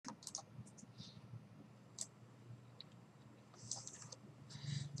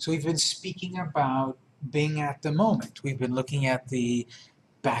So we've been speaking about Bing at the moment. We've been looking at the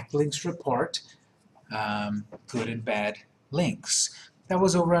backlinks report, good and bad links. That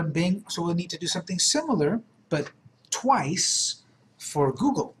was over on Bing, so we'll need to do something similar, but twice for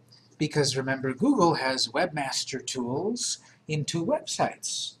Google. Because remember, Google has webmaster tools in two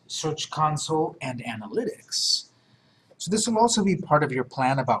websites, Search Console and Analytics. So this will also be part of your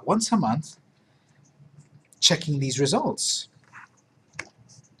plan about once a month, checking these results.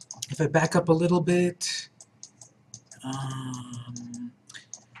 If I back up a little bit, right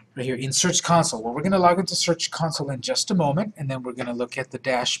here in Search Console, well, we're going to log into Search Console in just a moment, and then we're going to look at the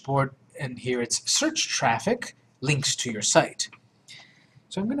dashboard, and here it's search traffic, links to your site.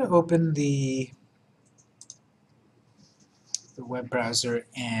 So I'm going to open the web browser,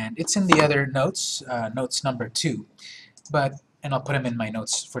 and it's in the other notes, notes number 2, and I'll put them in my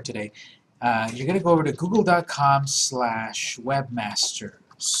notes for today. You're going to go over to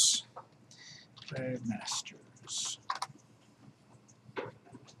google.com/webmasters. Webmasters.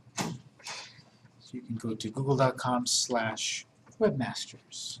 So you can go to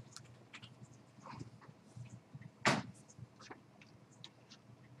google.com/webmasters.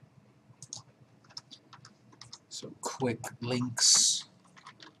 So quick links.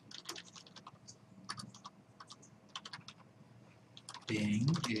 Bing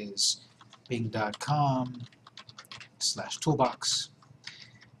is bing.com/toolbox.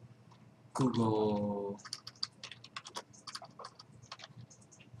 Google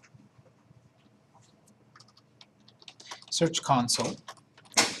Search Console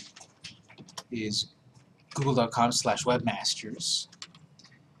is google.com/webmasters.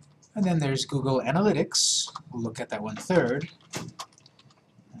 And then there's Google Analytics. We'll look at that one third.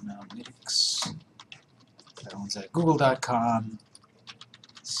 Analytics. That one's at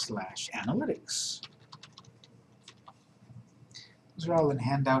google.com/analytics. Those are all in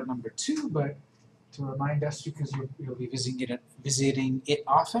handout number 2, but to remind us, because you'll be visiting it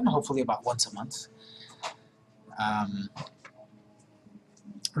often, hopefully about once a month.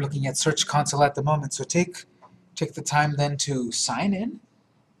 We're looking at Search Console at the moment, so take the time then to sign in.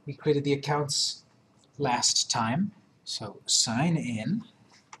 We created the accounts last time, so sign in.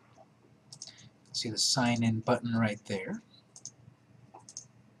 See the sign in button right there.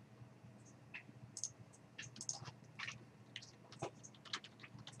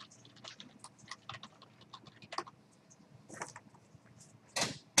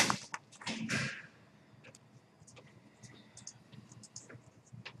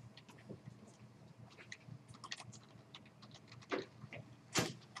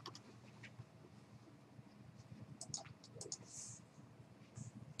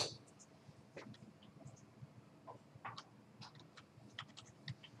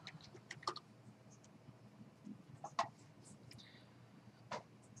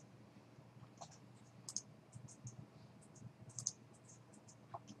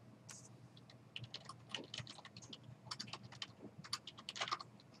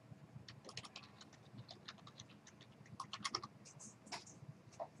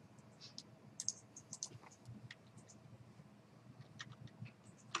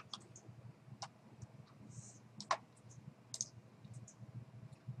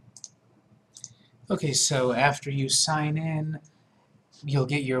 Okay, so after you sign in, you'll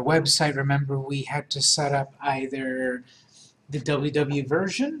get your website. Remember, we had to set up either the WW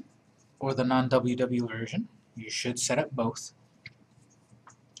version or the non-WW version. You should set up both.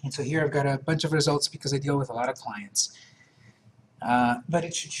 And so here I've got a bunch of results because I deal with a lot of clients. But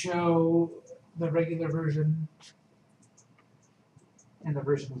it should show the regular version and the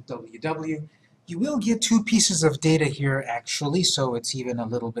version with WW. You will get 2 pieces of data here actually, so it's even a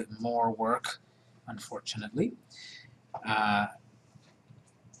little bit more work, unfortunately.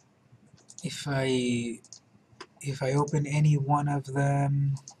 If I open any one of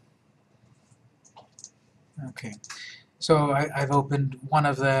them, okay. So I've opened one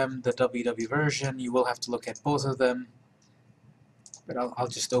of them, the WW version. You will have to look at both of them, but I'll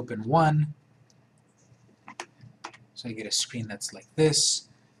just open one. So I get a screen that's like this.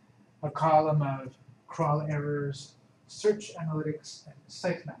 A column of crawl errors, search analytics, and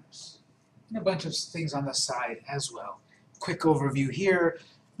site maps. And a bunch of things on the side as well. Quick overview here.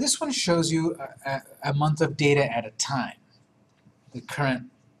 This one shows you a month of data at a time, the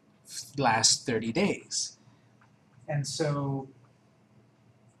current last 30 days. And so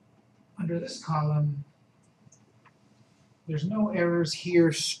under this column, there's no errors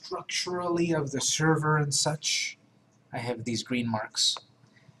here structurally of the server and such. I have these green marks.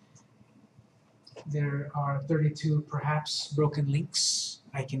 There are 32 perhaps broken links.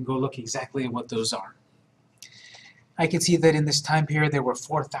 I can go look exactly at what those are. I can see that in this time period there were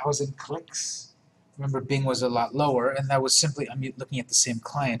 4,000 clicks. Remember, Bing was a lot lower, and that was simply, I'm looking at the same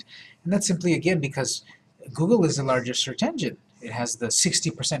client, and that's simply, again, because Google is the largest search engine. It has the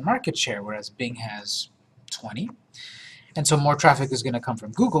 60% market share, whereas Bing has 20. And so more traffic is going to come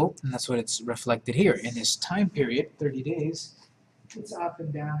from Google, and that's what it's reflected here. In this time period, 30 days, it's up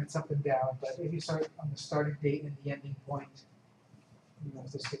and down, but if you start on the starting date and the ending point,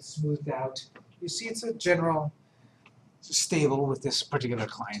 if this gets smoothed out, you see it's a general stable with this particular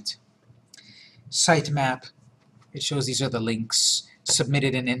client. Sitemap, it shows these are the links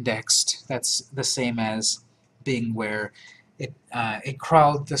submitted and indexed. That's the same as Bing, where it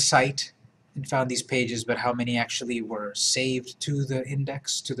crawled the site and found these pages, but how many actually were saved to the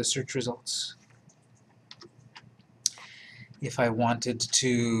index, to the search results. If I wanted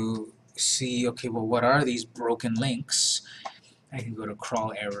to see, okay, well, what are these broken links, I can go to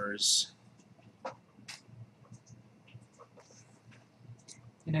crawl errors,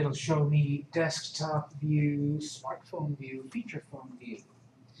 and it'll show me desktop view, smartphone view, feature phone view.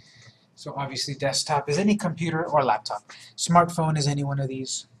 So obviously desktop is any computer or laptop. Smartphone is any one of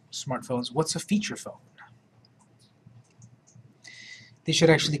these smartphones. What's a feature phone? They should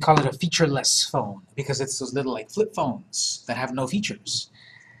actually call it a featureless phone, because it's those little like flip phones that have no features,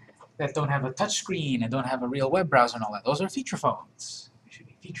 that don't have a touch screen and don't have a real web browser and all that. Those are feature phones. They should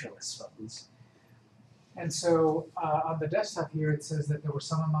be featureless phones. And so on the desktop here it says that there were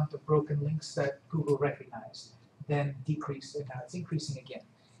some amount of broken links that Google recognized, then decreased, and now it's increasing again.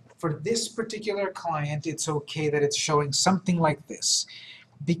 For this particular client, it's okay that it's showing something like this,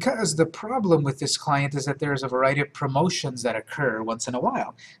 because the problem with this client is that there's a variety of promotions that occur once in a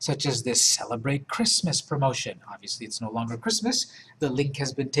while, such as this Celebrate Christmas promotion. Obviously it's no longer Christmas, the link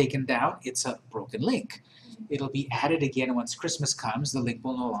has been taken down, it's a broken link. It'll be added again once Christmas comes, the link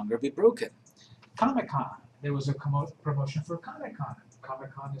will no longer be broken. Comic-Con, there was a promotion for Comic-Con.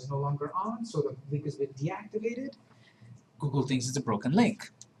 Comic-Con is no longer on, so the link has been deactivated. Google thinks it's a broken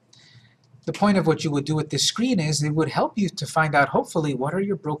link. The point of what you would do with this screen is it would help you to find out, hopefully, what are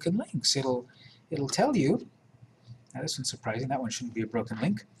your broken links. It'll tell you. Now this one's surprising, that one shouldn't be a broken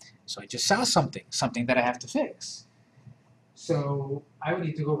link. So I just saw something that I have to fix. So I would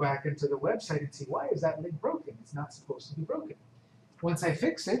need to go back into the website and see, why is that link broken? It's not supposed to be broken. Once I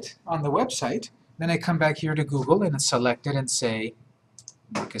fix it on the website, then I come back here to Google and select it and say,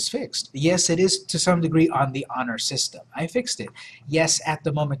 link is fixed. Yes, it is to some degree on the honor system. I fixed it. Yes, at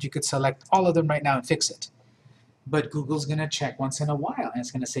the moment you could select all of them right now and fix it. But Google's going to check once in a while, and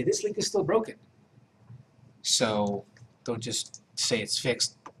it's going to say, this link is still broken. So don't just say it's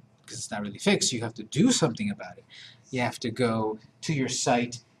fixed, because it's not really fixed. You have to do something about it. You have to go to your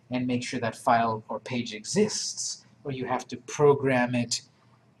site and make sure that file or page exists, or you have to program it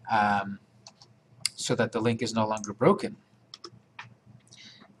so that the link is no longer broken.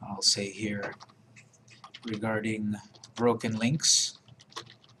 I'll say here, regarding broken links,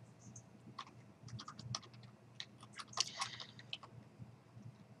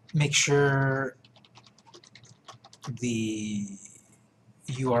 make sure the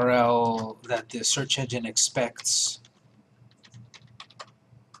URL that the search engine expects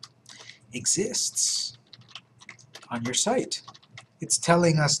exists on your site. It's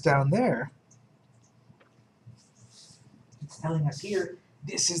telling us down there, it's telling us here,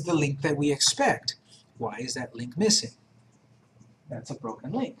 this is the link that we expect. Why is that link missing? That's a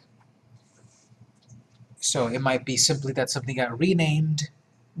broken link. So it might be simply that something got renamed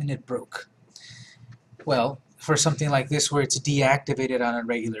and it broke. Well, for something like this where it's deactivated on a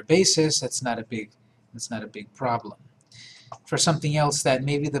regular basis, that's not a big problem. For something else that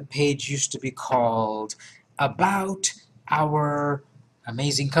maybe the page used to be called About Our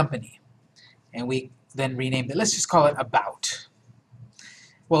Amazing Company, and we then renamed it, let's just call it About.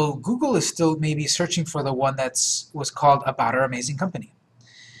 Well, Google is still maybe searching for the one that was called About Our Amazing Company.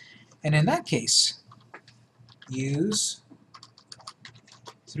 And in that case, use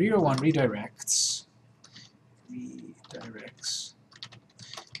 301 redirects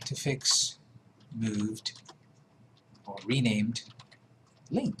to fix moved or renamed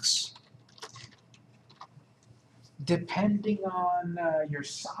links. Depending on your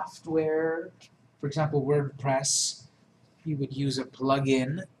software, for example, WordPress, you would use a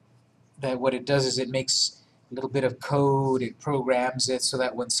plugin that what it does is it makes a little bit of code, it programs it so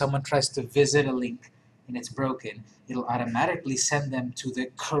that when someone tries to visit a link and it's broken, it'll automatically send them to the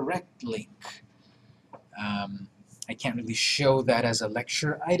correct link. I can't really show that as a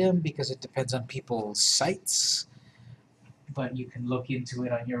lecture item because it depends on people's sites, but you can look into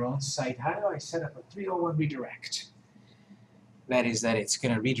it on your own site. How do I set up a 301 redirect? That is that it's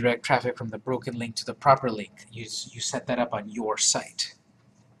going to redirect traffic from the broken link to the proper link. You set that up on your site.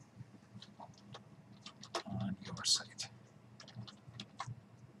 On your site.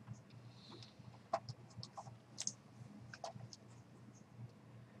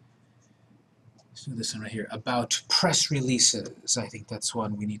 So this one right here, about press releases. I think that's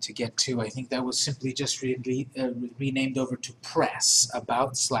one we need to get to. I think that was simply just renamed over to press,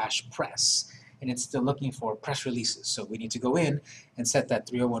 about/press. And it's still looking for press releases. So we need to go in and set that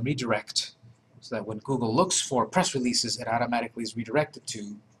 301 redirect so that when Google looks for press releases, it automatically is redirected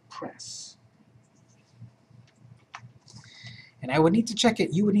to press. And I would need to check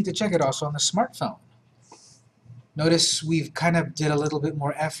it, you would need to check it also on the smartphone. Notice we've kind of did a little bit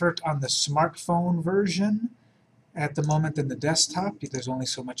more effort on the smartphone version at the moment than the desktop, because there's only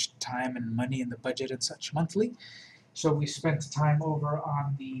so much time and money in the budget and such monthly. So we spent time over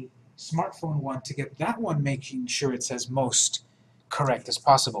on the smartphone one to get that one making sure it's as most correct as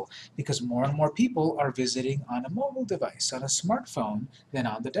possible, because more and more people are visiting on a mobile device, on a smartphone, than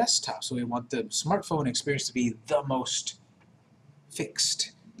on the desktop. So we want the smartphone experience to be the most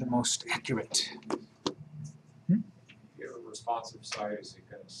fixed, the most accurate. Responsive site, is it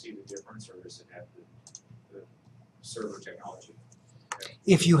going to see the difference, or does it have the server technology? Okay.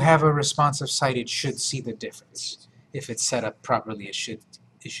 If you have a responsive site, it should see the difference. If it's set up properly, it should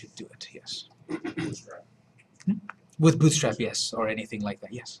do it, yes. Bootstrap. With Bootstrap, yes, or anything like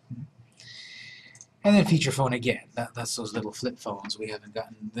that, yes. And then feature phone again, that's those little flip phones. We haven't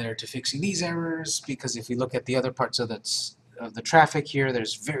gotten there to fixing these errors, because if we look at the other parts of the traffic here,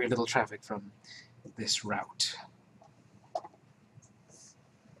 there's very little traffic from this route.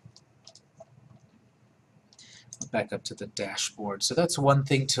 Back up to the dashboard. So that's one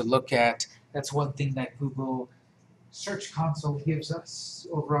thing to look at. That's one thing that Google Search Console gives us.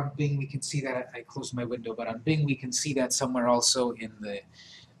 Over on Bing we can see that. I closed my window, but on Bing we can see that somewhere also in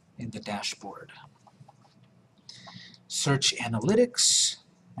the dashboard. Search Analytics,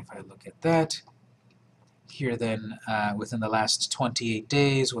 if I look at that, here then within the last 28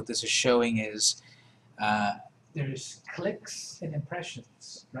 days, what this is showing is there's clicks and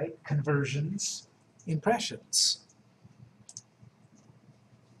impressions, right? Conversions, impressions.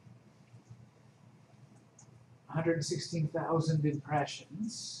 116,000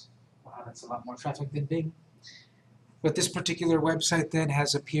 impressions. Wow, that's a lot more traffic than Bing. But this particular website then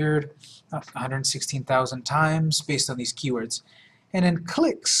has appeared 116,000 times based on these keywords. And then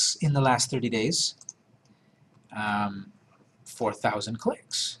clicks in the last 30 days, 4,000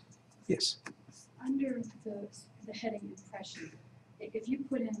 clicks. Yes? Under the heading impression, if you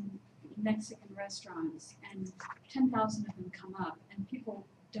put in Mexican restaurants and 10,000 of them come up and people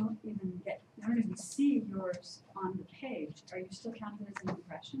don't even see yours on the page, are you still counted as an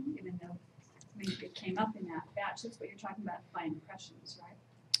impression, even though it came up in that batch? That's what you're talking about by impressions, right?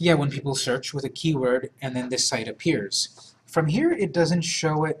 Yeah, when people search with a keyword and then this site appears. From here, it doesn't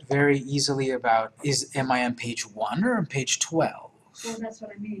show it very easily about, am I on page 1 or on page 12? Well, that's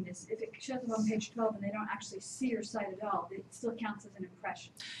what I mean, is if it shows up on page 12 and they don't actually see your site at all, it still counts as an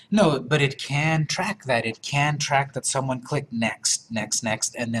impression. No, but it can track that. It can track that someone clicked next, next,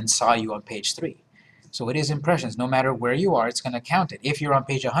 next, and then saw you on page 3. So it is impressions. No matter where you are, it's going to count it. If you're on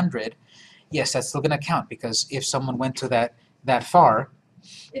page 100, yes, that's still going to count, because if someone went to that far.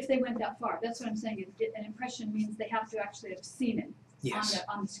 If they went that far, that's what I'm saying. An impression means they have to actually have seen it Yes.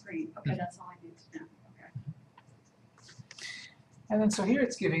 on the screen. Okay, that's all I need to know. And then so here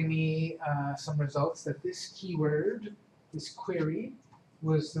it's giving me some results that this keyword, this query,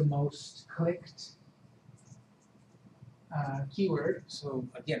 was the most clicked keyword. So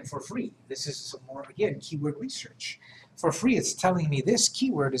again, for free. This is some more, again, keyword research. For free, it's telling me this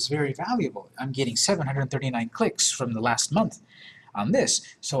keyword is very valuable. I'm getting 739 clicks from the last month on this.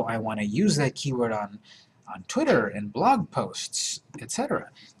 So I want to use that keyword on Twitter and blog posts, etc.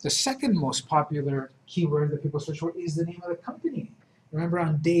 The second most popular keyword that people search for is the name of the company. Remember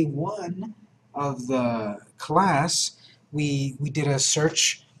on day 1 of the class, we did a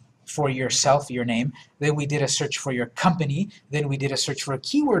search for yourself, your name, then we did a search for your company, then we did a search for a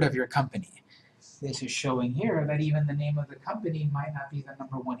keyword of your company. This is showing here that even the name of the company might not be the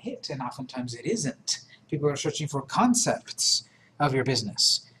 #1 hit, and oftentimes it isn't. People are searching for concepts of your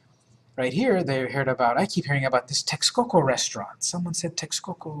business. Right here, they heard about, I keep hearing about this Texcoco restaurant. Someone said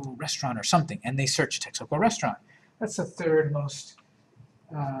Texcoco restaurant or something, and they searched Texcoco restaurant. That's the third most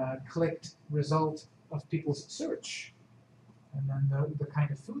clicked result of people's search. And then the kind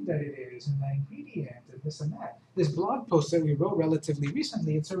of food that it is, and the ingredient, and this and that. This blog post that we wrote relatively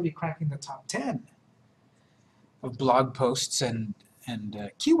recently, it's already cracking the top 10 of blog posts and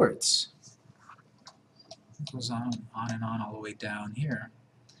keywords. It goes on and on all the way down here.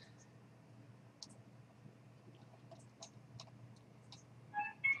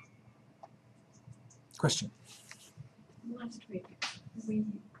 Question? Last week, we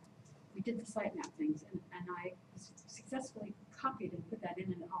did the sitemap things, and I successfully copied and put that in,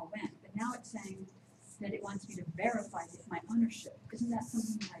 and it all went. But now it's saying that it wants me to verify my ownership. Isn't that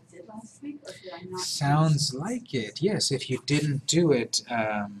something that I did last week, or did I not? Sounds like it. Yes, if you didn't do it,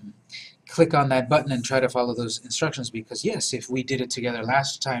 click on that button and try to follow those instructions, because yes, if we did it together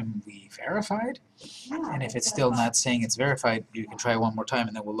last time, we verified. Yeah, And if it's but I still thought- not saying it's verified, you can try one more time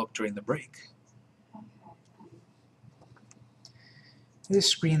and then we'll look during the break. Okay. This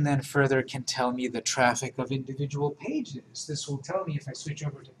screen then further can tell me the traffic of individual pages. This will tell me if I switch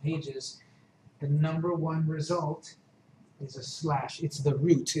over to pages, the #1 result is a slash. It's the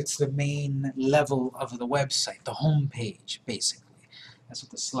root, it's the main level of the website, the home page, basically. That's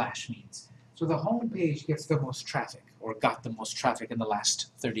what the slash means. So the home page gets the most traffic, or got the most traffic in the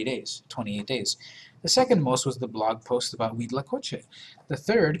last 30 days, 28 days. The second most was the blog post about Huitlacoche. The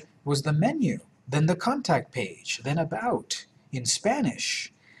third was the menu, then the contact page, then about in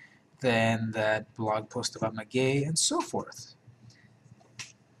Spanish, then that blog post about Maguey, and so forth.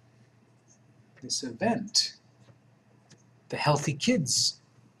 This event, the Healthy Kids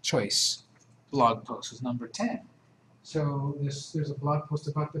Choice blog post was number 10. So there's a blog post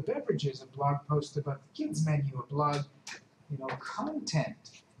about the beverages, a blog post about the kids menu, a blog,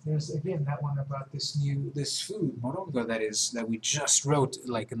 content. There's again that one about this food, morongo, that we just wrote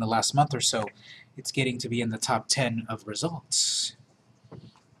like in the last month or so. It's getting to be in the top 10 of results.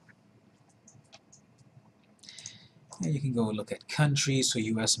 And you can go look at countries, so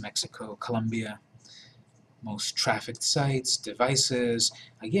US, Mexico, Colombia. Most trafficked sites, devices,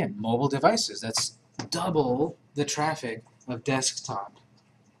 again, mobile devices, that's double the traffic of desktop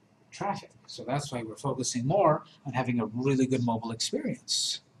traffic. So that's why we're focusing more on having a really good mobile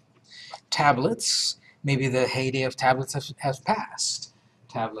experience. Tablets, maybe the heyday of tablets have passed.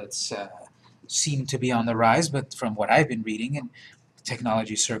 Tablets seem to be on the rise, but from what I've been reading in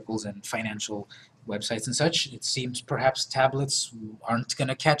technology circles and financial websites and such, it seems perhaps tablets aren't going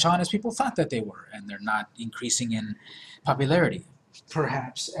to catch on as people thought that they were, and they're not increasing in popularity.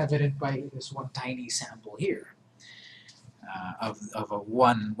 Perhaps evident by this one tiny sample here of a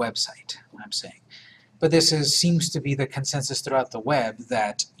one website, I'm saying. But this seems to be the consensus throughout the web,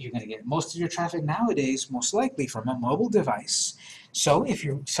 that you're going to get most of your traffic nowadays most likely from a mobile device. So if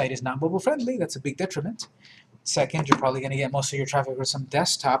your site is not mobile friendly, that's a big detriment. Second, you're probably going to get most of your traffic from some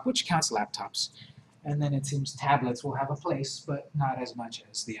desktop, which counts laptops. And then it seems tablets will have a place, but not as much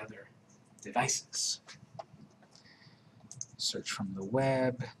as the other devices. Search from the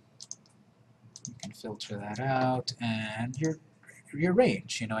web. You can filter that out, and your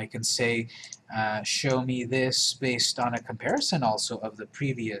range. I can say, show me this based on a comparison also of the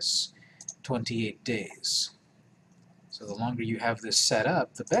previous 28 days. So the longer you have this set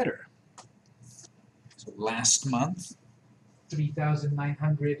up, the better. So last month,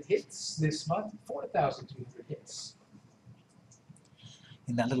 3,900 hits. This month, 4,300 hits.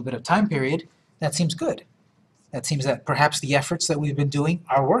 In that little bit of time period, that seems good. That seems that perhaps the efforts that we've been doing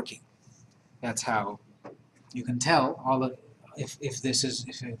are working. That's how you can tell if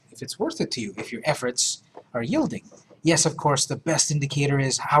it's worth it to you, if your efforts are yielding. Yes, of course, the best indicator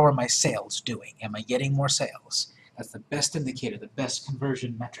is how are my sales doing? Am I getting more sales? That's the best indicator, the best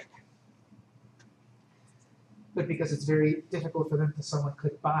conversion metric. But because it's very difficult for them to someone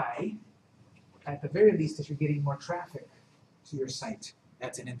click buy, at the very least, if you're getting more traffic to your site,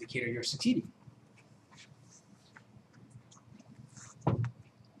 that's an indicator you're succeeding.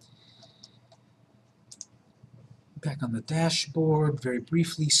 Back on the dashboard, very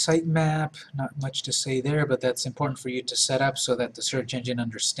briefly, sitemap, not much to say there, but that's important for you to set up so that the search engine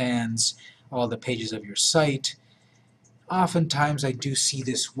understands all the pages of your site. Oftentimes I do see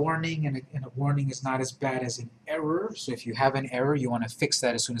this warning, and a warning is not as bad as an error, so if you have an error you want to fix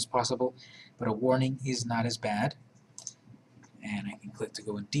that as soon as possible, but a warning is not as bad. And I can click to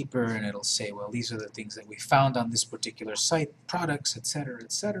go in deeper, and it'll say, well, these are the things that we found on this particular site, products, etc.,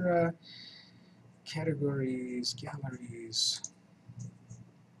 etc. Categories, galleries,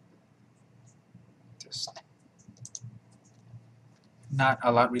 just not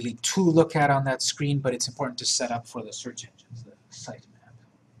a lot really to look at on that screen, but it's important to set up for the search engines, the sitemap.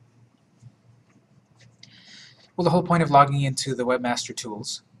 Well, the whole point of logging into the Webmaster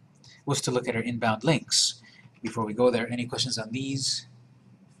Tools was to look at our inbound links. Before we go there, any questions on these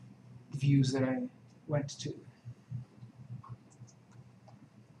views that I went to?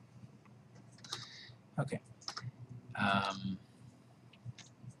 Okay.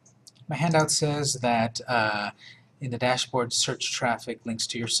 My handout says that in the dashboard, search traffic links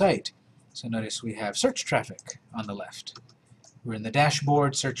to your site. So notice we have search traffic on the left. We're in the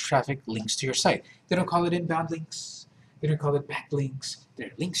dashboard, search traffic links to your site. They don't call it inbound links. They don't call it backlinks.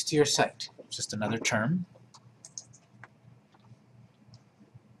 They're links to your site. Just another term.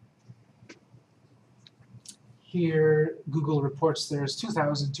 Here, Google reports there's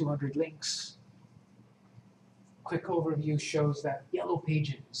 2,200 links. Quick overview shows that Yellow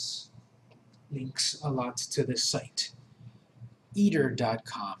Pages links a lot to this site.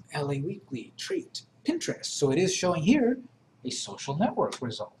 Eater.com, LA Weekly, Treat, Pinterest. So it is showing here a social network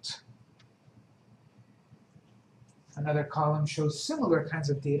result. Another column shows similar kinds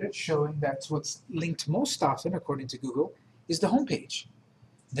of data, showing that what's linked most often, according to Google, is the home page,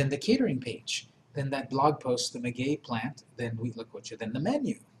 then the catering page, then that blog post, the Magay plant, then Wheat Licocha, then the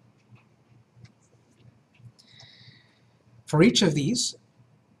menu. For each of these,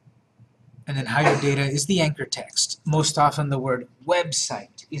 and then higher data is the anchor text. Most often the word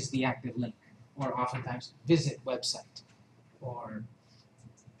website is the active link, or oftentimes visit website, or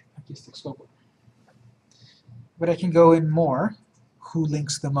artistic scope. But I can go in more. Who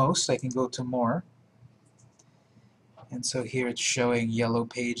links the most? I can go to more. And so here it's showing Yellow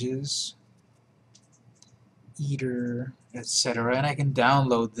Pages, Eater, etc. And I can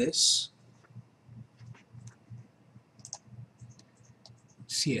download this.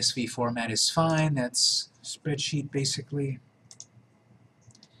 CSV format is fine. That's spreadsheet basically.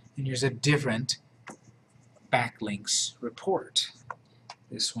 And here's a different backlinks report.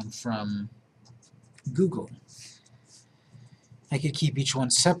 This one from Google. I could keep each one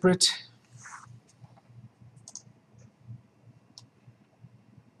separate.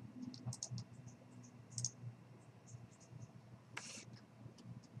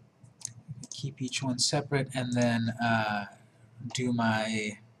 Keep each one separate and then do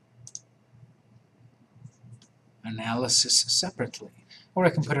my analysis separately. Or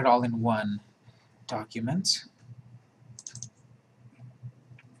I can put it all in one document.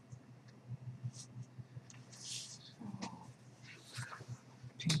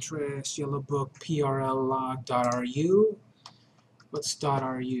 Pinterest, Yellow Book, PRL log.ru. What's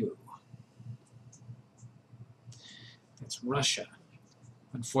 .ru? That's Russia.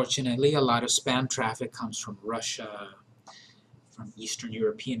 Unfortunately, a lot of spam traffic comes from Russia, from Eastern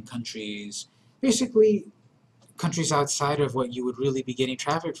European countries, basically countries outside of what you would really be getting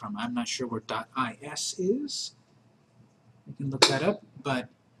traffic from. I'm not sure where .is is. You can look that up, but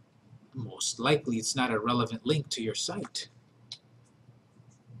most likely it's not a relevant link to your site.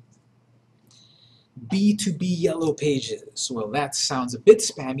 B2B Yellow Pages. Well, that sounds a bit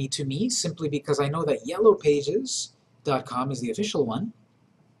spammy to me, simply because I know that yellowpages.com is the official one.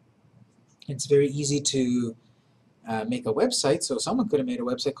 It's very easy to make a website, so someone could have made a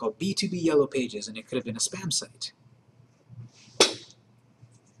website called B2B Yellow Pages, and it could have been a spam site.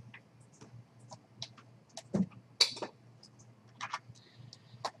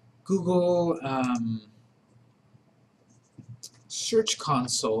 Google Search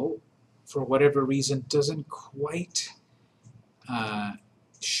Console, for whatever reason, doesn't quite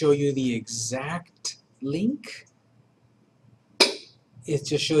show you the exact link. It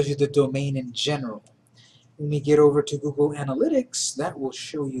just shows you the domain in general. When we get over to Google Analytics, that will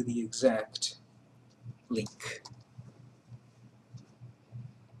show you the exact link.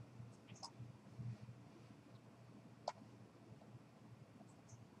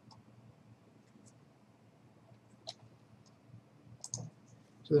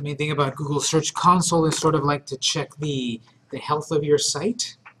 So the main thing about Google Search Console is sort of like to check the health of your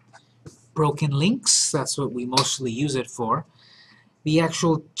site. Broken links, that's what we mostly use it for. The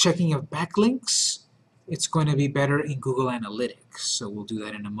actual checking of backlinks, it's going to be better in Google Analytics. So we'll do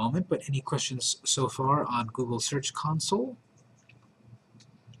that in a moment. But any questions so far on Google Search Console?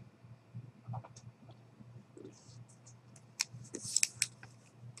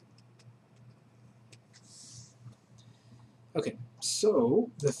 Okay, so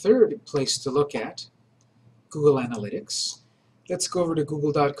the third place to look at, Google Analytics. Let's go over to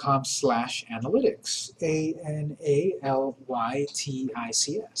google.com/analytics,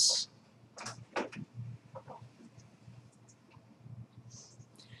 ANALYTICS.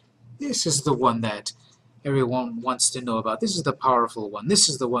 This is the one that everyone wants to know about. This is the powerful one. This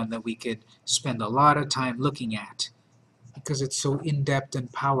is the one that we could spend a lot of time looking at because it's so in-depth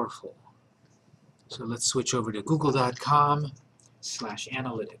and powerful. So let's switch over to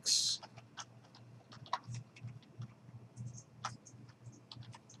google.com/analytics.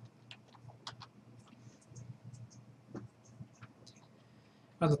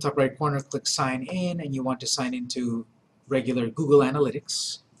 On the top right corner, click Sign In, and you want to sign into regular Google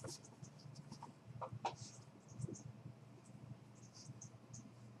Analytics.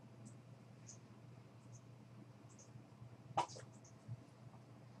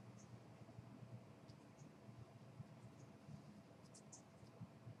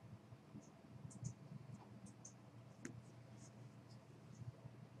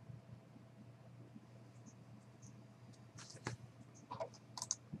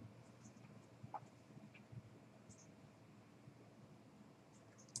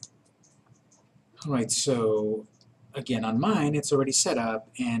 All right, so again, on mine, it's already set up,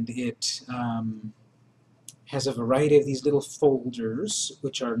 and it has a variety of these little folders,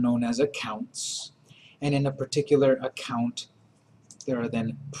 which are known as accounts. And in a particular account, there are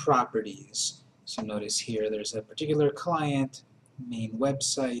then properties. So notice here, there's a particular client, main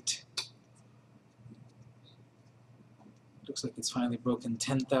website. Looks like it's finally broken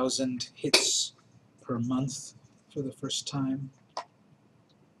 10,000 hits per month for the first time.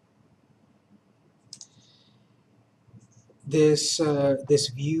 This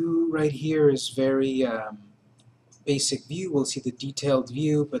view right here is very basic view. We'll see the detailed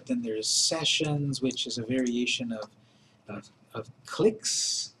view, but then there's sessions, which is a variation of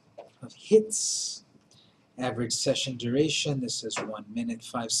clicks, of hits. Average session duration, this is 1 minute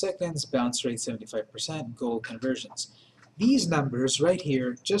 5 seconds, bounce rate 75%, goal conversions. These numbers right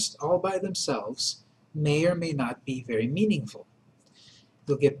here, just all by themselves, may or may not be very meaningful.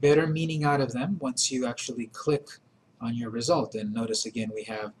 You'll get better meaning out of them once you actually click on your result. And notice again we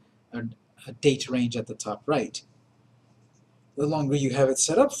have a date range at the top right. The longer you have it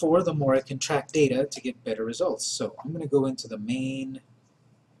set up for, the more it can track data to get better results. So I'm going to go into the main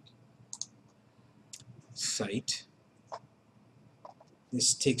site.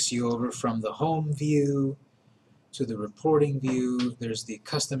 This takes you over from the home view to the reporting view. There's the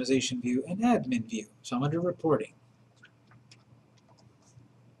customization view and admin view. So I'm under reporting.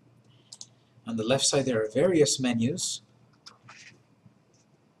 On the left side there are various menus,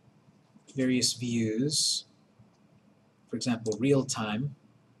 various views. For example, real time.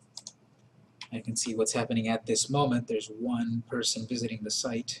 I can see what's happening at this moment. There's one person visiting the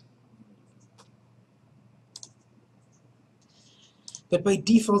site. But by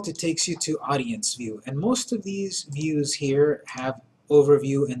default it takes you to audience view, and most of these views here have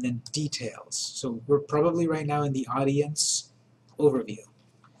overview and then details. So we're probably right now in the audience overview.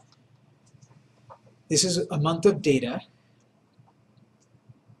 This is a month of data.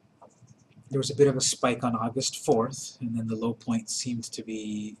 There was a bit of a spike on August 4th, and then the low point seemed to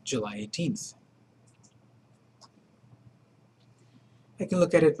be July 18th. I can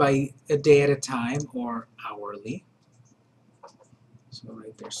look at it by a day at a time or hourly. So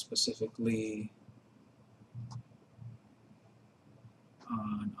right there specifically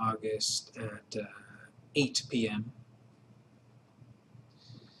on August at 8 p.m.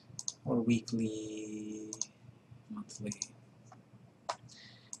 or weekly, monthly.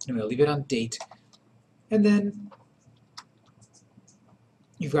 Anyway, I'll leave it on date. And then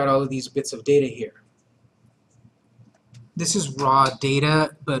you've got all of these bits of data here. This is raw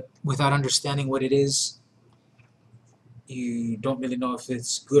data, but without understanding what it is, you don't really know if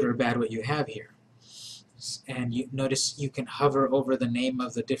it's good or bad what you have here. And you notice you can hover over the name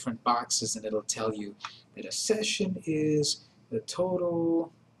of the different boxes and it'll tell you that a session is the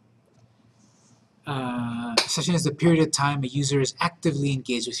total, session is the period of time a user is actively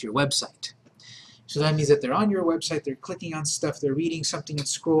engaged with your website. So that means that they're on your website, they're clicking on stuff, they're reading something and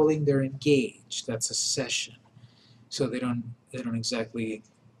scrolling, they're engaged. That's a session. So they don't exactly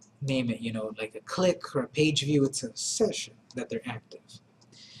name it, you know, like a click or a page view. It's a session that they're active.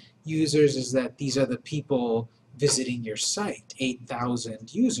 Users is that these are the people visiting your site,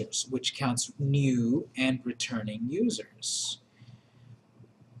 8,000 users, which counts new and returning users.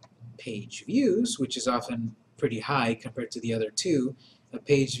 Page views, which is often pretty high compared to the other two. A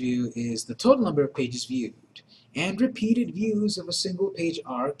page view is the total number of pages viewed, and repeated views of a single page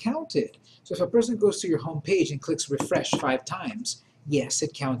are counted. So if a person goes to your home page and clicks refresh 5 times, yes,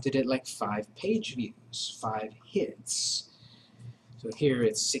 it counted it like 5 page views, 5 hits. So here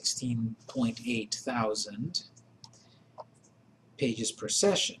it's 16.8 thousand pages per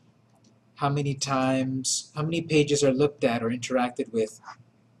session. How many pages are looked at or interacted with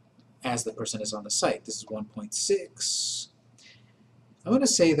as the person is on the site? This is 1.6. I want to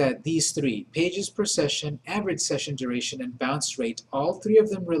say that these 3, pages per session, average session duration, and bounce rate, all 3 of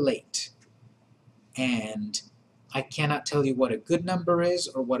them relate. And I cannot tell you what a good number is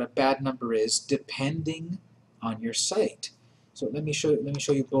or what a bad number is depending on your site. So let me show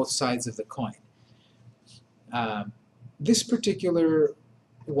you both sides of the coin. This particular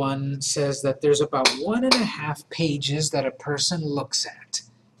one says that there's about 1.5 pages that a person looks at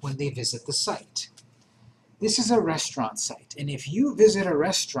when they visit the site. This is a restaurant site, and if you visit a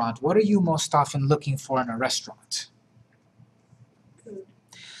restaurant, what are you most often looking for in a restaurant? Food.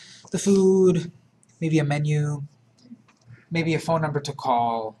 The food, maybe a menu, maybe a phone number to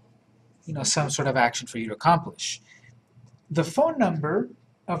call, you know, some sort of action for you to accomplish. The phone number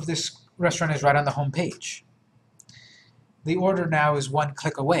of this restaurant is right on the home page. The order now is 1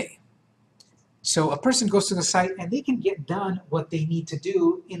 click away. So a person goes to the site and they can get done what they need to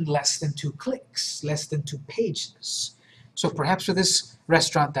do in less than 2 clicks, less than 2 pages. So perhaps for this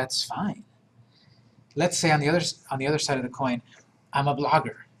restaurant, that's fine. Let's say on the other side of the coin, I'm a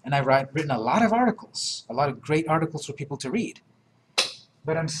blogger and I've written a lot of articles, a lot of great articles for people to read.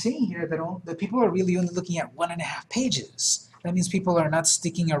 But I'm seeing here that the people are really only looking at 1.5 pages. That means people are not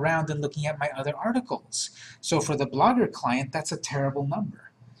sticking around and looking at my other articles. So for the blogger client, that's a terrible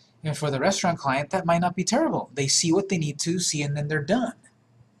number. And for the restaurant client, that might not be terrible. They see what they need to see and then they're done.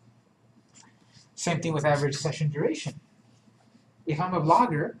 Same thing with average session duration. If I'm a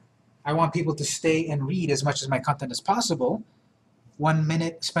blogger, I want people to stay and read as much of my content as possible. 1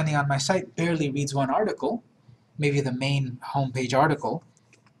 minute spending on my site barely reads one article, maybe the main homepage article,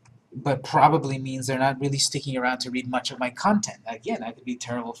 but probably means they're not really sticking around to read much of my content. Again, that could be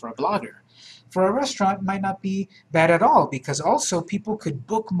terrible for a blogger. For a restaurant, it might not be bad at all, because also people could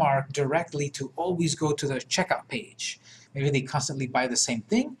bookmark directly to always go to the checkout page. Maybe they constantly buy the same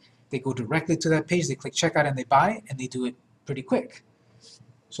thing, they go directly to that page, they click checkout and they buy, and they do it pretty quick.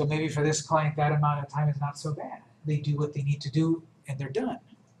 So maybe for this client, that amount of time is not so bad. They do what they need to do, and they're done.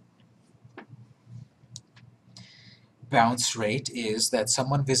 Bounce rate is that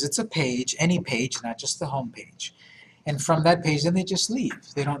someone visits a page, any page, not just the home page. And from that page, then they just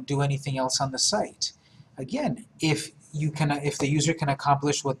leave. They don't do anything else on the site. Again, if the user can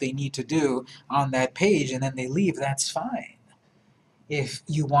accomplish what they need to do on that page and then they leave, that's fine. If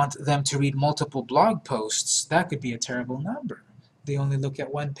you want them to read multiple blog posts, that could be a terrible number. They only look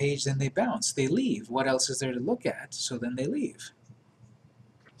at one page, then they bounce. They leave. What else is there to look at? So then they leave.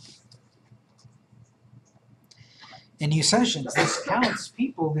 In new sessions, this counts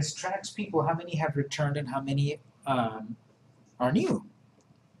people, this tracks people, how many have returned and how many are new.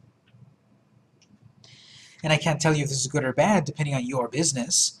 And I can't tell you if this is good or bad, depending on your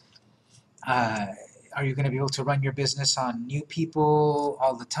business. Are you going to be able to run your business on new people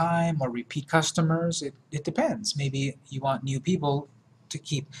all the time or repeat customers? It depends. Maybe you want new people to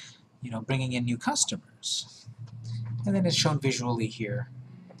keep, bringing in new customers. And then it's shown visually here,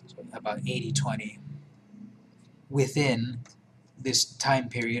 so about 80-20. Within this time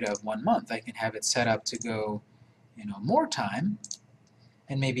period of 1 month, I can have it set up to go, more time,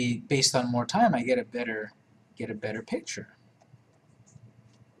 and maybe based on more time, I get a better picture.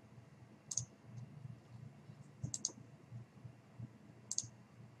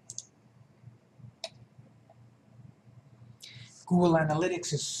 Google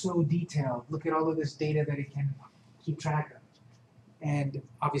Analytics is so detailed. Look at all of this data that it can keep track of. And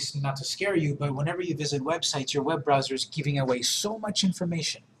obviously not to scare you, but whenever you visit websites, your web browser is giving away so much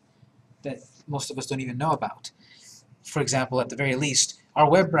information that most of us don't even know about. For example, at the very least, our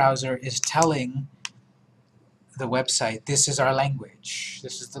web browser is telling the website, this is our language.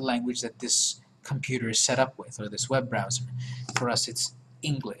 This is the language that this computer is set up with, or this web browser. For us, it's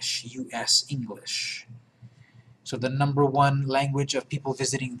English, US English. So the #1 language of people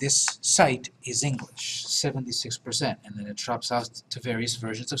visiting this site is English, 76%, and then it drops out to various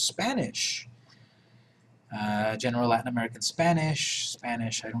versions of Spanish. General Latin American Spanish, I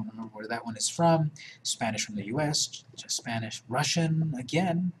don't remember where that one is from, Spanish from the US, just Spanish, Russian,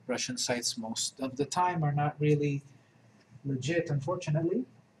 again, Russian sites most of the time are not really legit, unfortunately.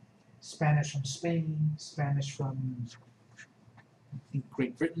 Spanish from Spain, Spanish from I think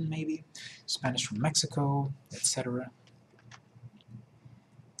Great Britain maybe, Spanish from Mexico, etc.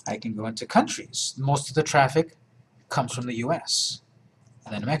 I can go into countries. Most of the traffic comes from the US,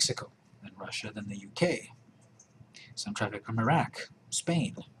 and then Mexico, then Russia, then the UK. Some traffic from Iraq,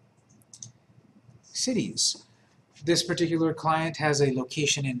 Spain. Cities. This particular client has a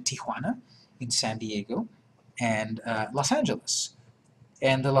location in Tijuana, in San Diego, and Los Angeles.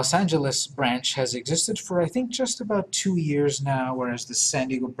 And the Los Angeles branch has existed for, I think, just about 2 years now, whereas the San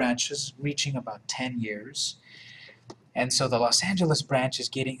Diego branch is reaching about 10 years. And so the Los Angeles branch is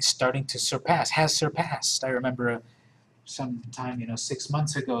starting to has surpassed. I remember sometime, 6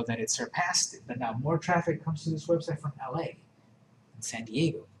 months ago that it surpassed it, but now more traffic comes to this website from LA and San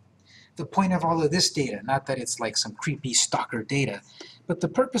Diego. The point of all of this data, not that it's like some creepy stalker data, but the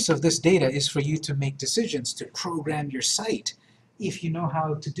purpose of this data is for you to make decisions, to program your site. If you know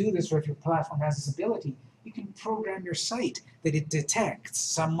how to do this, or if your platform has this ability, you can program your site that it detects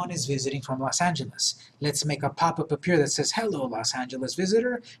someone is visiting from Los Angeles. Let's make a pop-up appear that says, hello, Los Angeles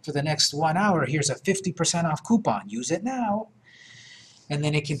visitor. For the next 1 hour, here's a 50% off coupon. Use it now. And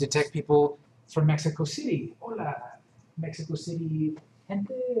then it can detect people from Mexico City. Hola, Mexico City,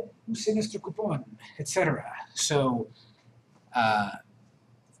 gente, use nuestro cupón, etc. So,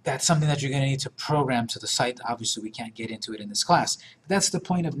 that's something that you're going to need to program to the site. Obviously, we can't get into it in this class. But that's the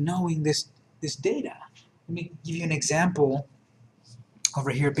point of knowing this this data. Let me give you an example over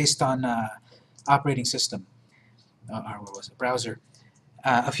here based on operating system, or what was it, browser.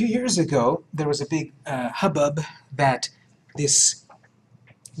 A few years ago, there was a big hubbub that this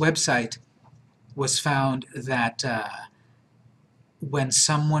website was found that when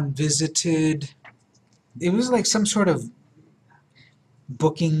someone visited, it was like some sort of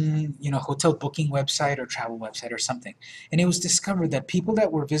booking, hotel booking website or travel website or something. And it was discovered that people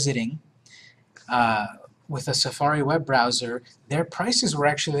that were visiting with a Safari web browser, their prices were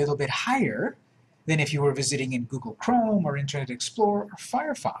actually a little bit higher than if you were visiting in Google Chrome or Internet Explorer or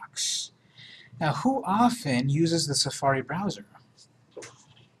Firefox. Now, who often uses the Safari browser?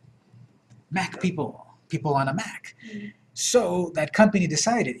 Mac people, people on a Mac. So that company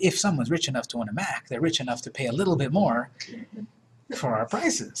decided if someone's rich enough to own a Mac, they're rich enough to pay a little bit more for our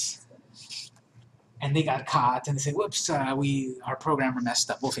prices. And they got caught and they said, whoops, our programmer messed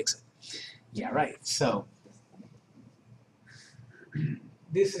up, we'll fix it. Yeah, right. So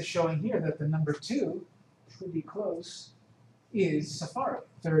this is showing here that the number 2, pretty close, is Safari.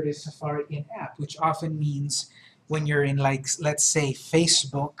 Third is Safari in-app, which often means when you're in, like, let's say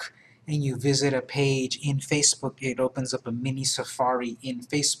Facebook, and you visit a page in Facebook, it opens up a mini Safari in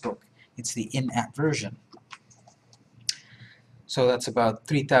Facebook. It's the in-app version. So that's about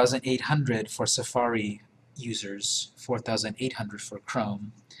 3,800 for Safari users, 4,800 for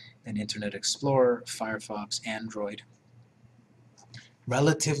Chrome, then Internet Explorer, Firefox, Android.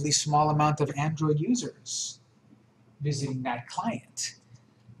 Relatively small amount of Android users visiting that client.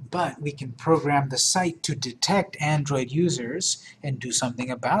 But we can program the site to detect Android users and do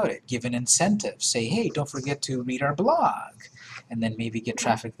something about it, give an incentive. Say, hey, don't forget to read our blog, and then maybe get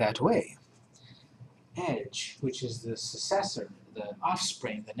traffic that way. Edge, which is the successor, the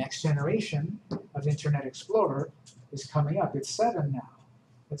offspring, the next generation of Internet Explorer, is coming up. It's 7 now.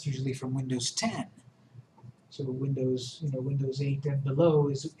 That's usually from Windows 10. So Windows 8 and below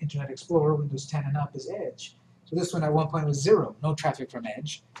is Internet Explorer, Windows 10 and up is Edge. So this one at one point was 0, no traffic from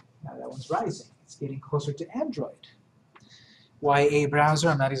Edge. Now that one's rising. It's getting closer to Android. YA browser,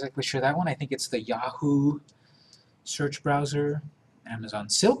 I'm not exactly sure that one. I think it's the Yahoo search browser. Amazon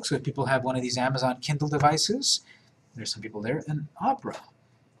Silk, so if people have one of these Amazon Kindle devices, there's some people there. And Opera,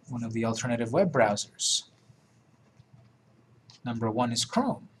 one of the alternative web browsers. Number 1 is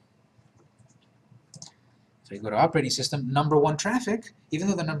Chrome. So you go to operating system, number 1 traffic, even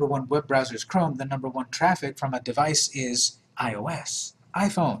though the number 1 web browser is Chrome, the number 1 traffic from a device is iOS,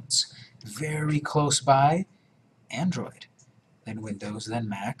 iPhones. Very close by, Android. Then Windows, then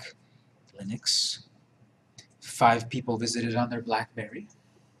Mac, Linux. 5 people visited on their BlackBerry.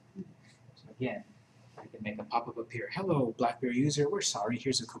 So again, I can make a pop-up appear. Hello, BlackBerry user, we're sorry,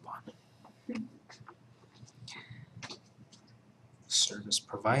 here's a coupon. Service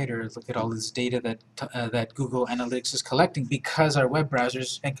provider, look at all this data that Google Analytics is collecting because our web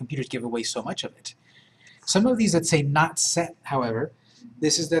browsers and computers give away so much of it. Some of these that say not set, however,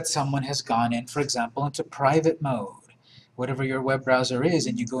 this is that someone has gone in, for example, into private mode. Whatever your web browser is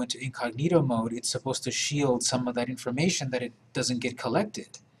and you go into incognito mode, it's supposed to shield some of that information that it doesn't get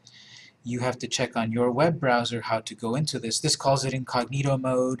collected. You have to check on your web browser how to go into this. This calls it incognito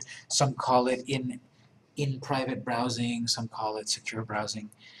mode, some call it in private browsing, some call it secure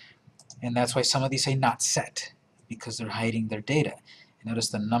browsing. And that's why some of these say not set, because they're hiding their data. And notice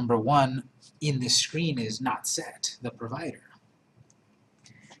the number 1 in this screen is not set, the provider.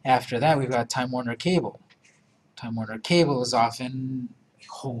 After that, we've got Time Warner Cable. Time Warner Cable is often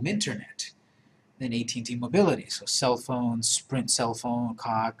home internet. Then AT&T Mobility, so cell phones, Sprint cell phone,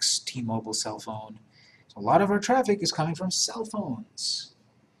 Cox, T-Mobile cell phone. So a lot of our traffic is coming from cell phones.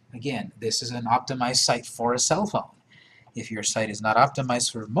 Again, this is an optimized site for a cell phone. If your site is not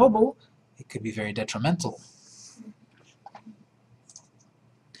optimized for mobile, it could be very detrimental.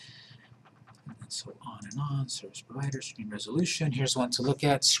 And so on, service provider, screen resolution. Here's one to look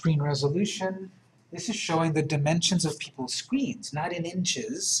at, screen resolution. This is showing the dimensions of people's screens, not in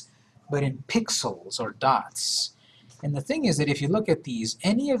inches, but in pixels or dots. And the thing is that if you look at these,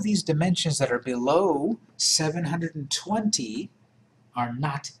 any of these dimensions that are below 720 are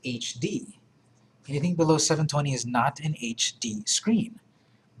not HD. Anything below 720 is not an HD screen.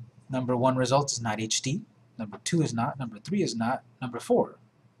 Number 1 result is not HD. Number 2 is not. Number 3 is not. Number 4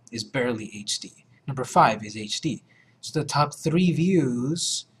 is barely HD. Number 5 is HD. So the top 3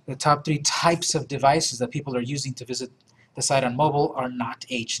 views, the top 3 types of devices that people are using to visit the site on mobile are not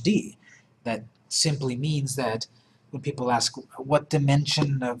HD. That simply means that when people ask what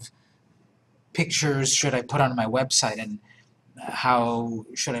dimension of pictures should I put on my website and how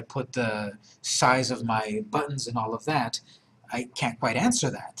should I put the size of my buttons and all of that, I can't quite answer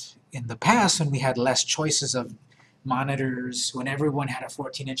that. In the past, when we had less choices of monitors, when everyone had a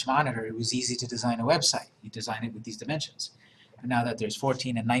 14-inch monitor, it was easy to design a website. You design it with these dimensions. But now that there's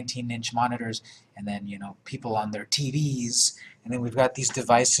 14 and 19-inch monitors, and then, you know, people on their TVs, and then we've got these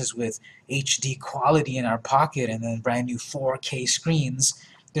devices with HD quality in our pocket, and then brand new 4K screens,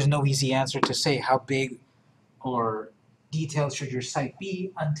 there's no easy answer to say how big or detailed should your site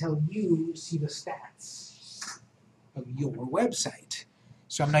be until you see the stats of your website.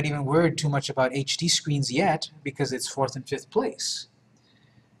 So I'm not even worried too much about HD screens yet, because it's 4th and 5th place.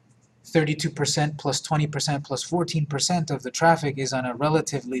 32% plus 20% plus 14% of the traffic is on a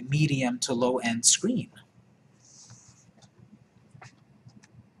relatively medium to low-end screen.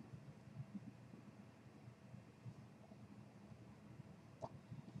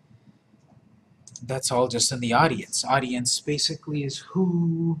 That's all just in the audience. Audience basically is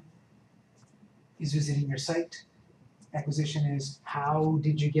who is visiting your site. Acquisition is how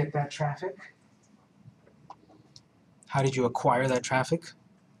did you get that traffic? How did you acquire that traffic?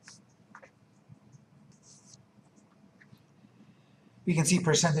 We can see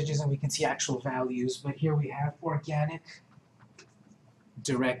percentages and we can see actual values, but here we have organic,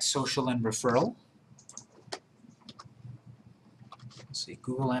 direct, social, and referral. Let's see,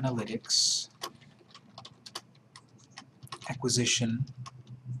 Google Analytics, acquisition,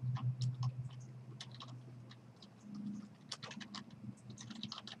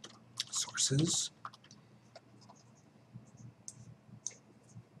 sources,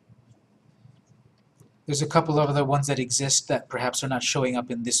 there's a couple of other ones that exist that perhaps are not showing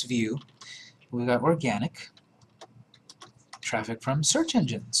up in this view. We've got organic, traffic from search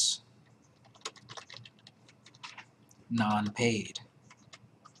engines, non-paid,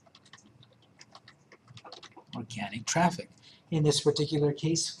 organic traffic. In this particular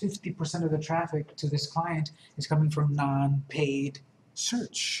case, 50% of the traffic to this client is coming from non-paid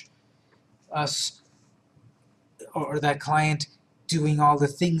search. Us, or that client, doing all the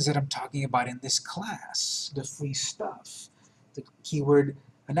things that I'm talking about in this class, the free stuff, the keyword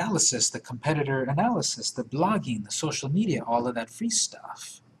analysis, the competitor analysis, the blogging, the social media, all of that free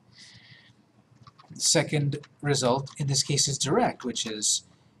stuff. The second result in this case is direct, which is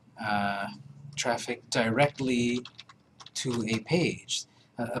traffic directly to a page.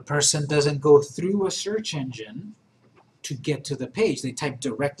 A person doesn't go through a search engine to get to the page. They type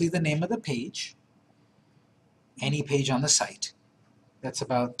directly the name of the page, any page on the site. That's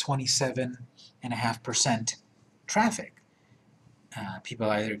about 27.5% traffic. People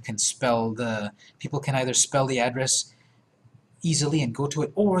can either spell the address easily and go to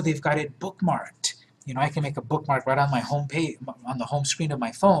it, or they've got it bookmarked. You know, I can make a bookmark right on my home page, on the home screen of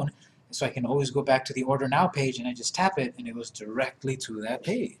my phone, so I can always go back to the Order Now page and I just tap it and it goes directly to that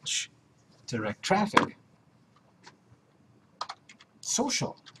page. Direct traffic.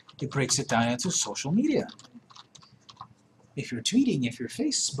 Social. It breaks it down into social media. If you're tweeting, if you're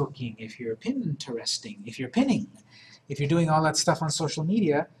Facebooking, if you're Pinteresting, if you're pinning, if you're doing all that stuff on social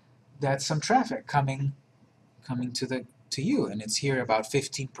media, that's some traffic coming to you, and it's here about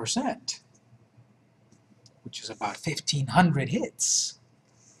 15%, which is about 1,500 hits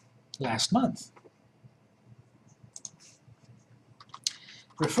last month.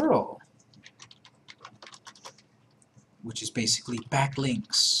 Referral, which is basically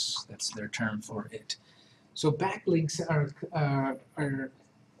backlinks. That's their term for it. So backlinks are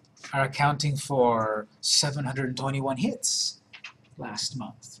accounting for 721 hits last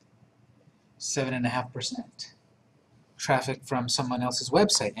month, 7.5%. Traffic from someone else's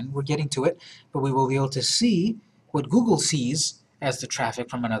website, and we're getting to it, but we will be able to see what Google sees as the traffic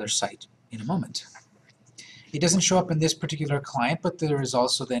from another site in a moment. It doesn't show up in this particular client, but there is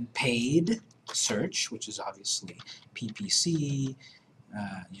also then paid search, which is obviously PPC,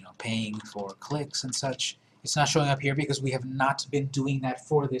 you know, paying for clicks and such. It's not showing up here because we have not been doing that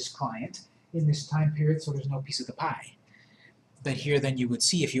for this client in this time period, so there's no piece of the pie. But here then you would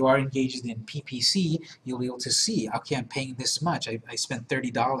see, if you are engaged in PPC, you'll be able to see, okay, I'm paying this much. I spent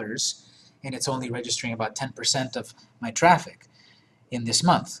 $30 and it's only registering about 10% of my traffic in this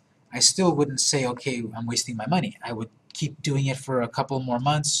month. I still wouldn't say, okay, I'm wasting my money. I would keep doing it for a couple more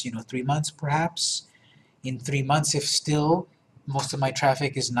months, you know, 3 months perhaps. In 3 months, if still most of my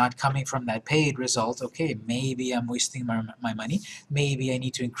traffic is not coming from that paid result, okay, maybe I'm wasting my money. Maybe I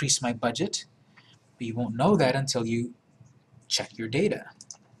need to increase my budget. But you won't know that until you check your data.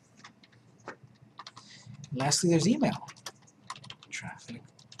 Lastly, there's email. Traffic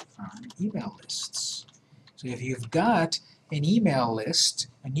from email lists. So if you've got an email list,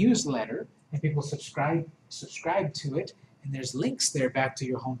 a newsletter, and people subscribe to it, and there's links there back to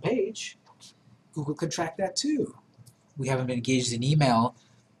your home page, Google could track that too. We haven't been engaged in email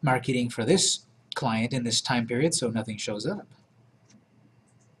marketing for this client in this time period, so nothing shows up.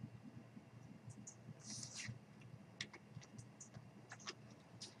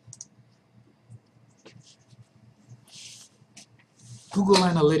 Google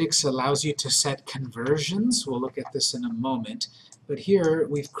Analytics allows you to set conversions. We'll look at this in a moment. But here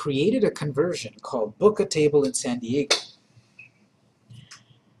we've created a conversion called Book a Table in San Diego.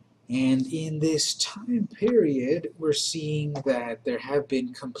 And in this time period, we're seeing that there have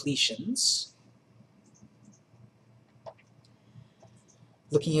been completions.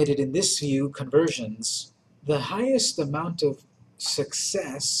 Looking at it in this view, conversions, the highest amount of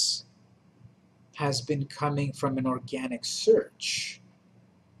success has been coming from an organic search,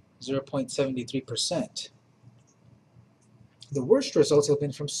 0.73%. The worst results have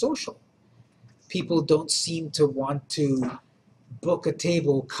been from social. People don't seem to want to book a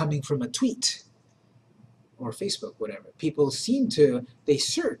table coming from a tweet or Facebook, whatever. People seem to, they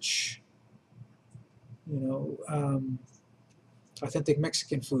search, authentic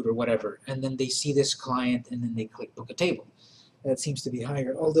Mexican food or whatever, and then they see this client and then they click book a table. That seems to be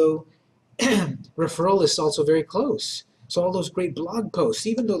higher, although referral is also very close. So all those great blog posts,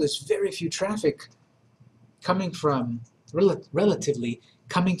 even though there's very few traffic coming from, relatively,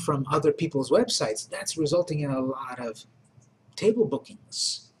 coming from other people's websites, that's resulting in a lot of table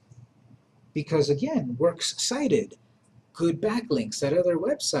bookings. Because again, works cited, good backlinks. That other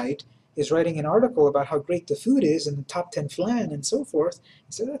website is writing an article about how great the food is and the top 10 flan and so forth.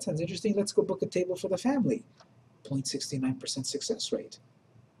 So that sounds interesting, let's go book a table for the family. 0.69% success rate.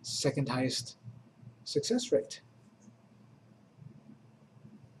 Second highest success rate.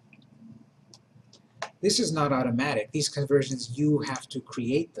 This is not automatic. These conversions, you have to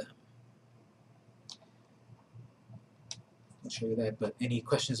create them. I'll show you that, but any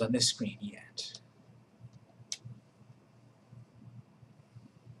questions on this screen yet?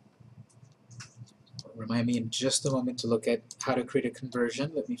 Remind me in just a moment to look at how to create a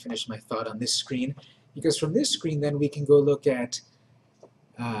conversion. Let me finish my thought on this screen, because from this screen then we can go look at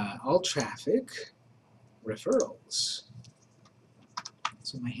all traffic, referrals.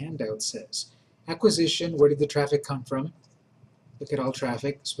 That's what my handout says. Acquisition, where did the traffic come from? Look at all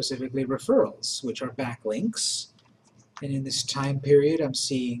traffic, specifically referrals, which are backlinks. And in this time period, I'm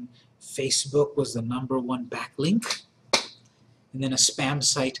seeing Facebook was the #1 backlink. And then a spam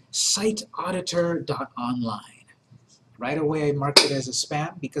site, siteauditor.online. Right away I marked it as a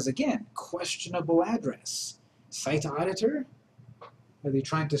spam because, again, questionable address. Site auditor? Are they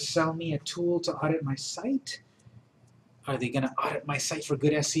trying to sell me a tool to audit my site? Are they going to audit my site for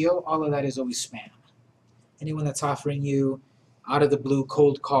good SEO? All of that is always spam. Anyone that's offering you out of the blue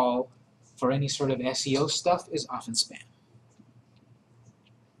cold call for any sort of SEO stuff is often spam.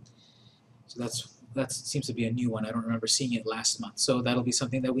 So that seems to be a new one. I don't remember seeing it last month. So that'll be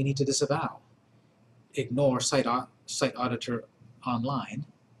something that we need to disavow. Ignore Site Auditor Online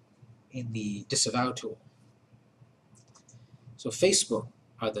in the disavow tool. So Facebook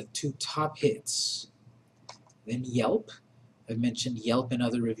are the two top hits. Then Yelp. I've mentioned Yelp and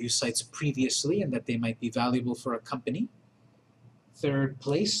other review sites previously and that they might be valuable for a company. Third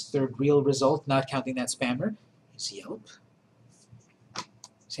place, third real result, not counting that spammer, is Yelp.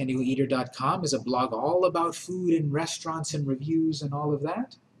 SanDiegoEater.com is a blog all about food and restaurants and reviews and all of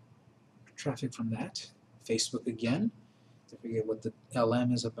that. Traffic from that. Facebook again. I forget what the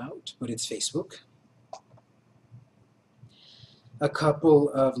LM is about, but it's Facebook. A couple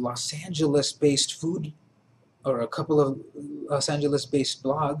of Los Angeles-based food, or a couple of Los Angeles-based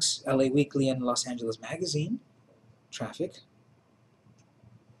blogs, LA Weekly and Los Angeles Magazine. Traffic.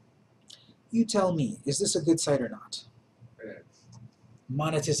 You tell me, is this a good site or not?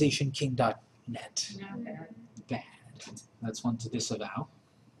 MonetizationKing.net. Not bad. Bad. That's one to disavow.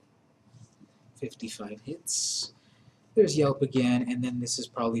 55 hits. There's Yelp again, and then this is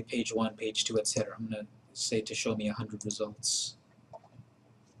probably page 1, page 2, etc. I'm going to say to show me 100 results.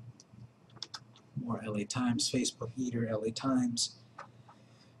 More LA Times, Facebook Eater, LA Times.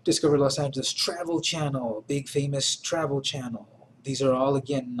 Discover Los Angeles Travel Channel, big famous travel channel. These are all,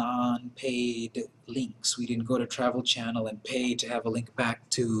 again, non-paid links. We didn't go to Travel Channel and pay to have a link back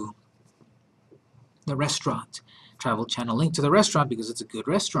to the restaurant. Travel Channel link to the restaurant because it's a good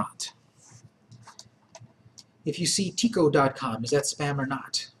restaurant. If you see Tico.com, is that spam or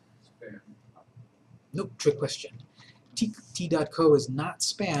not? Spam. Nope, trick question. T.co is not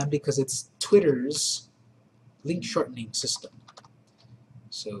spam because it's Twitter's link shortening system.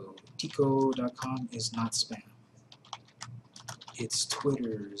 So Tico.com is not spam. It's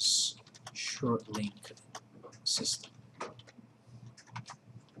Twitter's short link system.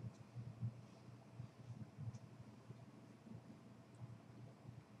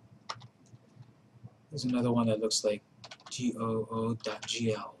 There's another one that looks like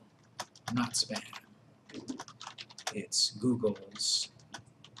goo.gl, not spam. It's Google's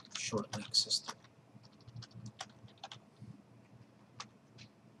short link system.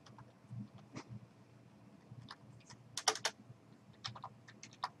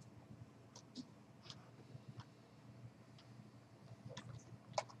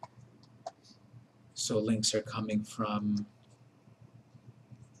 So links are coming from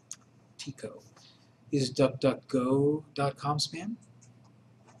Tico. Is DuckDuckGo.com spam?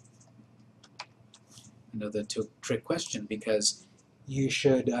 Another trick question, because you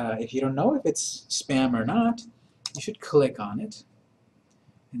should, if you don't know if it's spam or not, you should click on it,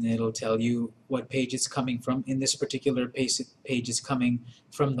 and it'll tell you what page it's coming from. In this particular page it's coming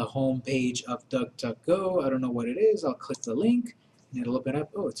from the home page of DuckDuckGo. I don't know what it is. I'll click the link, and it'll open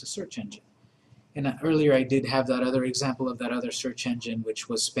up. Oh, it's a search engine. And earlier I did have that other example of that other search engine which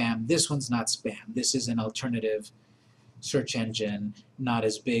was spam. This one's not spam. This is an alternative search engine, not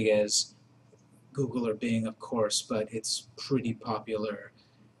as big as Google or Bing, of course, but it's pretty popular.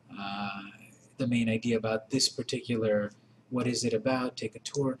 The main idea about this particular, what is it about? Take a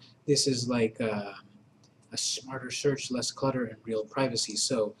tour. This is like a smarter search, less clutter, and real privacy.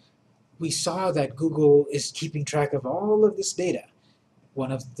 So we saw that Google is keeping track of all of this data. One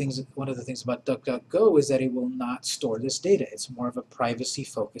of the things about DuckDuckGo is that it will not store this data. It's more of a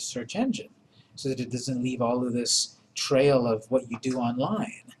privacy-focused search engine, so that it doesn't leave all of this trail of what you do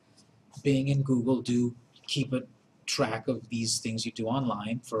online. Bing and Google do keep a track of these things you do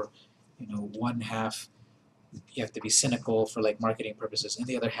online. For, you know, one half you have to be cynical for like marketing purposes, and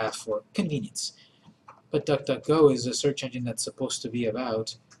the other half for convenience. But DuckDuckGo is a search engine that's supposed to be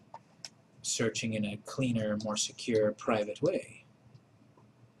about searching in a cleaner, more secure, private way.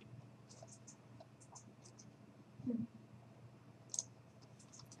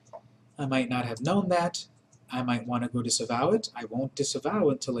 I might not have known that. I might want to go disavow it. I won't disavow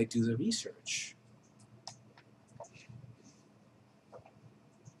until I do the research.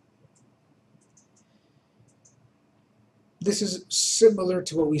 This is similar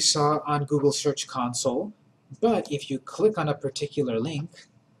to what we saw on Google Search Console, but if you click on a particular link,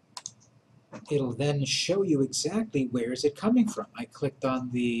 it'll then show you exactly where is it coming from. I clicked on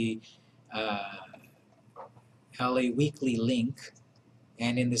the LA Weekly link,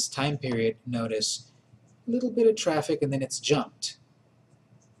 and in this time period, notice a little bit of traffic and then it's jumped.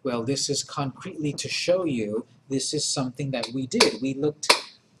 Well, this is concretely to show you this is something that we did. We looked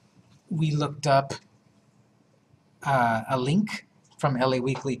up a link from LA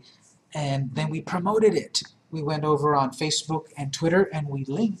Weekly, and then we promoted it. We went over on Facebook and Twitter and we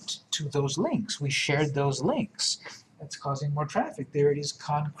linked to those links. We shared those links. That's causing more traffic. There it is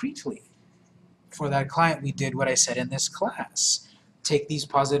concretely. For that client, we did what I said in this class. Take these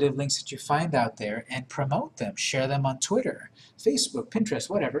positive links that you find out there and promote them. Share them on Twitter, Facebook, Pinterest,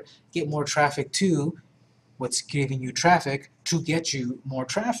 whatever. Get more traffic to what's giving you traffic to get you more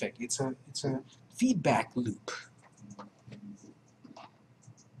traffic. It's a feedback loop.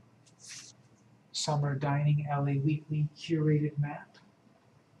 Summer Dining LA Weekly curated map.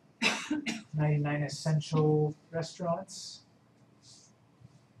 99 essential restaurants.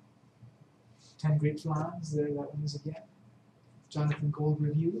 10 Great Plans, there that one is again. Jonathan Gold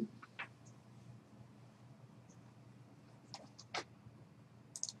review.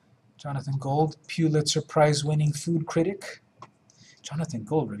 Jonathan Gold, Pulitzer Prize winning food critic. Jonathan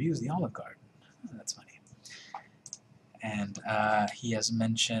Gold reviews the Olive Garden. Oh, that's funny. And he has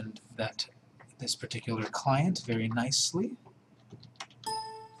mentioned that this particular client very nicely.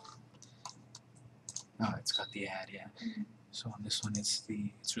 Oh, it's got the ad, yeah. So on this one, it's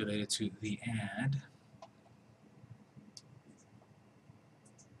related to the ad.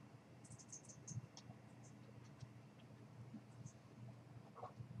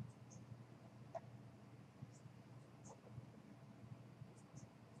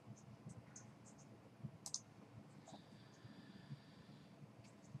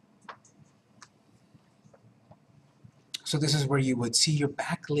 So this is where you would see your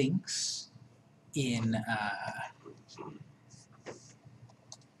backlinks in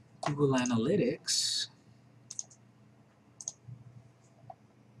Google Analytics.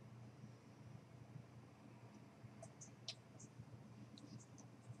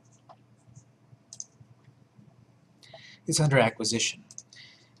 It's under acquisition.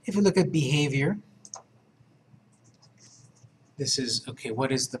 If you look at behavior, this is, okay,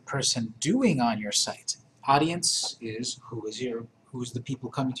 what is the person doing on your site? Audience is who's the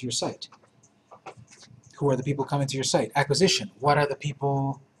people coming to your site? Who are the people coming to your site? Acquisition, what are the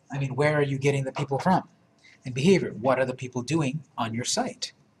people, where are you getting the people from? And behavior, what are the people doing on your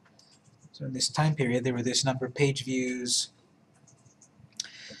site? So in this time period, there were this number of page views,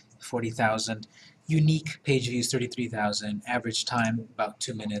 40,000, unique page views, 33,000, average time about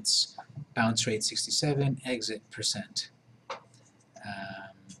 2 minutes, bounce rate 67, exit percent,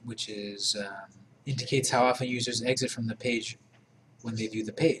 which is indicates how often users exit from the page when they view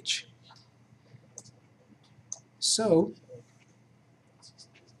the page. So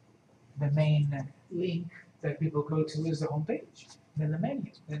the main link that people go to is the home page, then the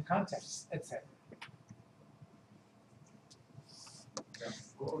menu, then context, etc.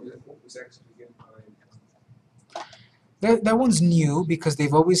 What was exit again? That one's new because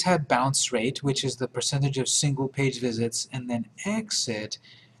they've always had bounce rate, which is the percentage of single page visits, and then exit.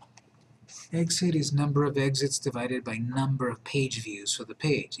 Exit is number of exits divided by number of page views for the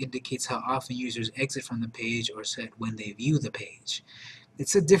page. Indicates how often users exit from the page or said when they view the page.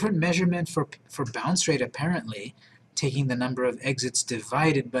 It's a different measurement for bounce rate apparently, taking the number of exits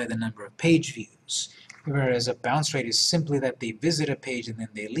divided by the number of page views. Whereas a bounce rate is simply that they visit a page and then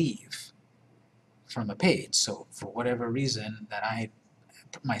they leave from a page. So for whatever reason that I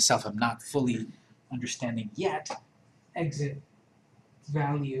myself am not fully understanding yet, exit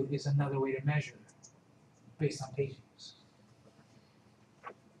value is another way to measure based on page views.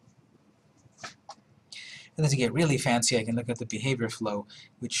 And then to get really fancy, I can look at the behavior flow,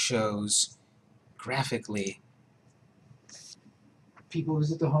 which shows graphically people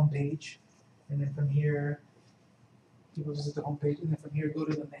visit the home page, and then from here people visit the home page, and then from here go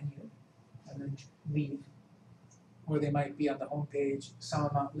to the menu and then leave. Or they might be on the home page, some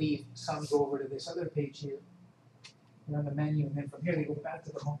amount leave, some go over to this other page here. They're on the menu, and then from here they go back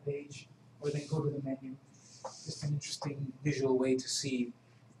to the home page, or they go to the menu. Just an interesting visual way to see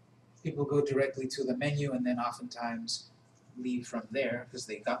people go directly to the menu and then oftentimes leave from there because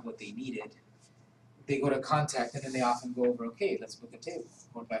they got what they needed. They go to contact and then they often go over, okay, let's book a table,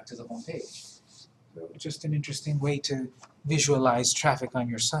 or back to the home page. So just an interesting way to visualize traffic on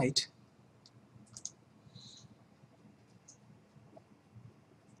your site.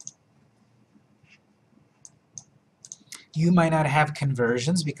 You might not have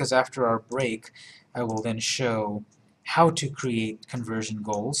conversions because after our break, I will then show how to create conversion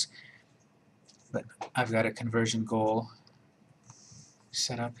goals. But I've got a conversion goal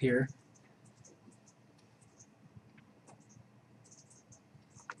set up here.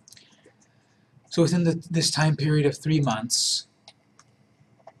 So within this time period of 3 months,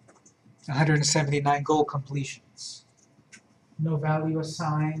 179 goal completions. No value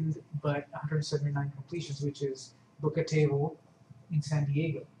assigned, but 179 completions, which is book a table in San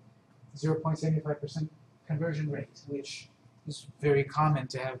Diego. 0.75% conversion rate, which is very common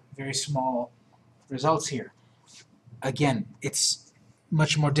to have very small results here. Again, it's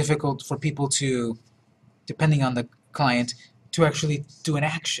much more difficult for people to, depending on the client, to actually do an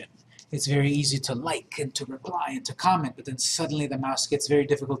action. It's very easy to like and to reply and to comment, but then suddenly the mouse gets very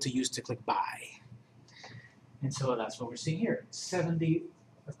difficult to use to click buy. And so that's what we're seeing here.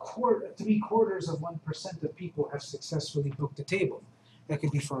 3/4 of 1% of people have successfully booked a table. That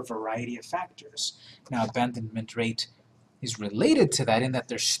could be for a variety of factors. Now, abandonment rate is related to that in that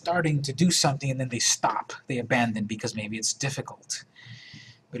they're starting to do something and then they stop, they abandon because maybe it's difficult.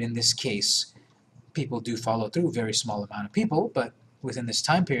 But in this case, people do follow through, a very small amount of people, but within this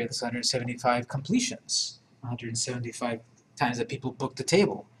time period, it's 175 completions, 175 times that people booked the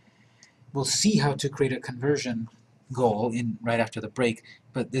table. We'll see how to create a conversion goal right after the break,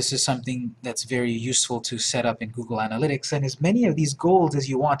 but this is something that's very useful to set up in Google Analytics, and as many of these goals as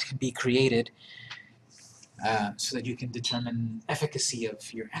you want can be created so that you can determine efficacy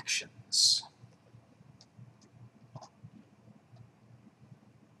of your actions.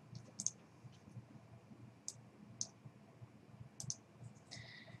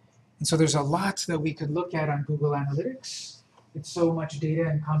 And so there's a lot that we could look at on Google Analytics. It's so much data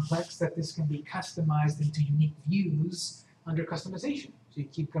and complex that this can be customized into unique views under customization. So you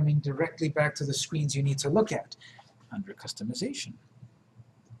keep coming directly back to the screens you need to look at under customization.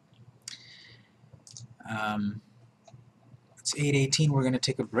 It's 8:18, we're going to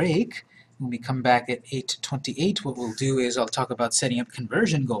take a break. When we come back at 8:28, what we'll do is I'll talk about setting up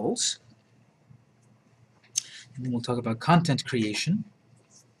conversion goals. And then we'll talk about content creation.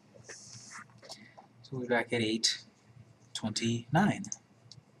 So we'll be back at 8:29.